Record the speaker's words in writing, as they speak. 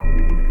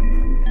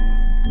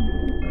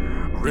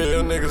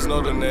Real niggas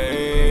know the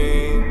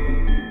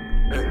name.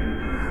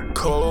 Yeah.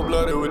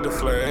 Cold-blooded with the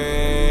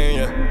flame.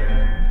 Yeah.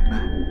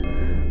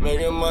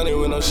 Making money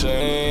with no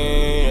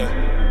shame. Yeah.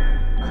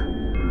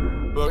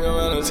 Fuck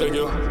around and take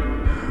your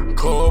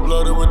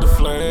cold-blooded with the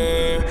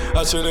flame.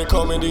 I shouldn't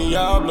call me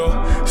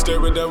Diablo. Stay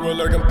with that word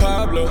like I'm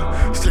Pablo.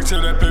 Stick to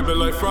that paper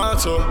like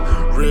Fronto.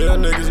 Real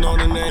niggas know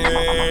the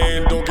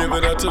name. Don't give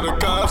it up to the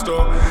cops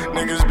though.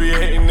 Niggas be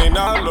hating, they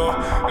not low.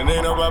 And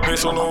ain't about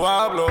bitch on no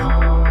Hablo.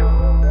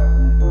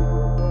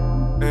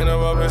 Ain't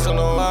about bitch on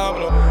no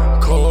Hablo.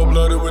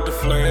 Cold-blooded with the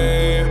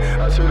flame.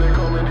 I shouldn't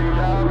call me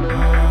Diablo.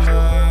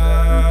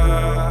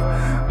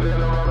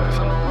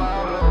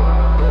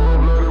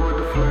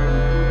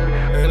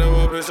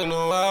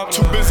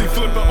 Too busy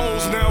flipping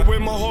O's now where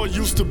my heart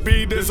used to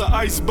be. There's an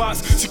ice box,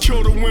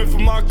 secure the win for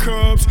my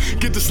Cubs.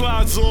 Get the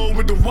slides on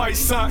with the white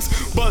socks.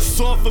 Bust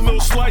off a little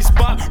slice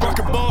bot.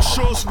 Rockin' ball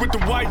shorts with the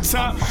white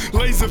top.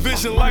 Laser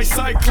vision like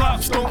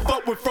Cyclops. Don't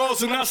fuck with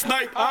frozen, I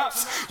snipe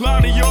ops.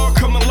 Lot of y'all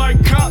coming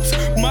like cops.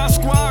 My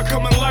squad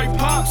coming like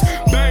pops.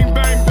 Bang,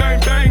 bang, bang,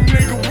 bang,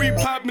 nigga. We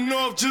popping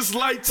off just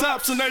like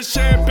tops on that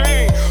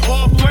champagne.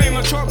 All flame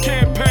like Trump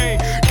campaign.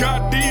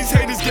 Got these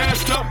haters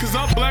gassed up cause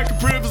I'm black and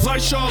privileged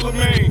like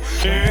Charlemagne.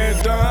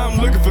 And I'm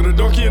looking for the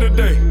donkey of the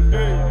day.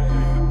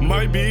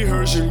 Might be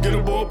her, she can get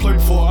a ball play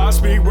before I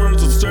speak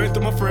words of the strength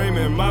of my frame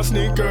and my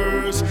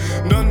sneakers.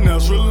 Nothing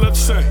else really left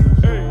to say.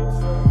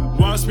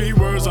 Why speak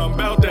words? I'm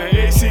about that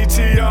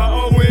ACTIONSNJAD,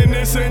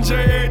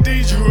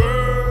 you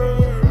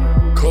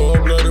heard?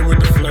 Cold-blooded with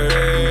the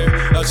flame.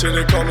 I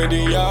shouldn't call me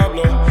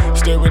Diablo.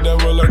 Stay with that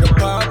word like a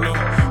Pablo.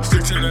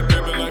 Stick to that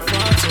paper like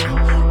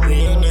Fronto.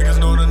 Real niggas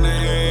know the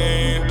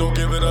name. Don't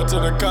give it up to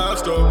the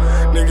cops though.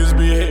 Niggas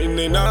be hating,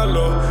 they not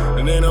low.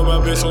 And ain't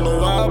about bitch on no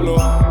Hablo.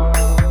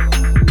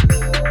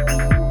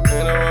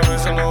 Ain't about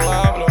bitch on no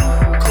Hablo.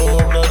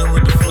 Cold-blooded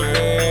with the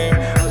flame.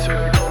 I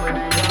shouldn't call me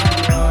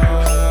Diablo.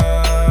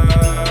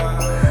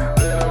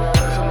 Ain't about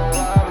bitch on no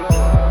Hablo.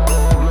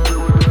 Cold-blooded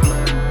with the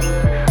flame.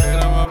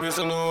 Ain't about bitch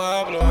on no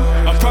Hablo.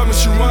 I promise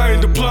you I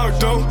ain't the plug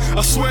though.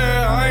 I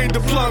swear I ain't the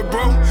plug,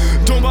 bro.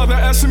 Don't bother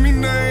asking me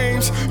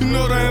names. You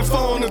know the info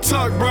on the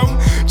tug, bro.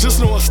 Just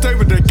know I stay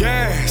with the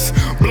gas.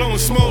 Blowing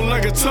smoke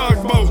like a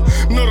tugboat.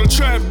 Know the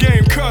trap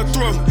game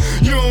cutthroat.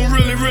 You don't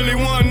really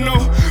wanna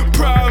know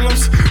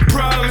problems,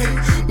 probably.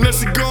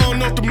 Let's it go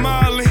on off the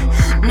Molly.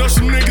 Know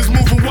some niggas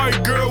move a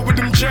white girl with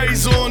them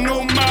J's on,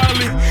 no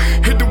Molly.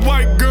 Hit the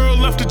white girl,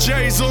 left the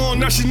J's on.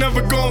 Now she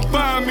never gon'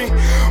 find me.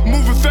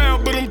 Moving foul,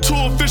 but I'm too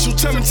official.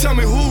 Tell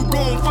me who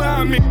gon'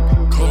 find me.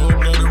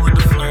 Cold-blooded with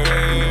the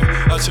flame.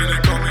 I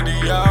shouldn't call me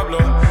Diablo.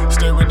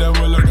 Stay with that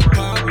word like a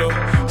Pablo.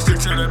 Stick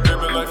to that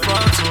paper like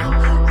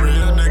Fronto.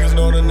 Real niggas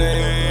know the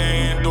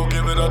name. Don't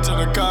give it up to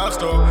the cops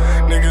though.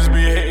 Niggas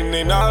be hating,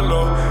 they not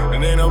low.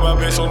 And ain't about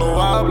bitch on no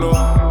Hablo.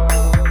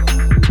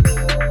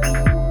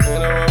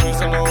 Ain't about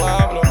bitch on no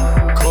Hablo.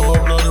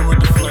 Cold-blooded with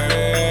the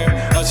flame.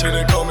 I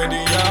shouldn't call me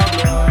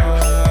Diablo.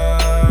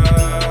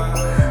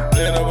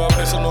 Ain't about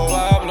bitch on no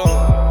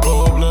Hablo.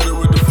 Cold-blooded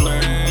with the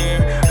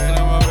flame. Ain't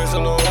about bitch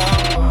on no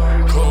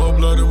Hablo.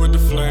 Cold-blooded with the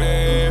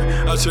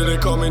flame. I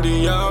shouldn't call me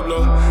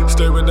Diablo.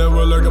 Stay with that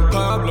word like I'm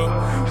Pablo.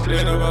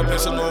 Ain't about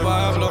bitch on no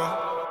Hablo.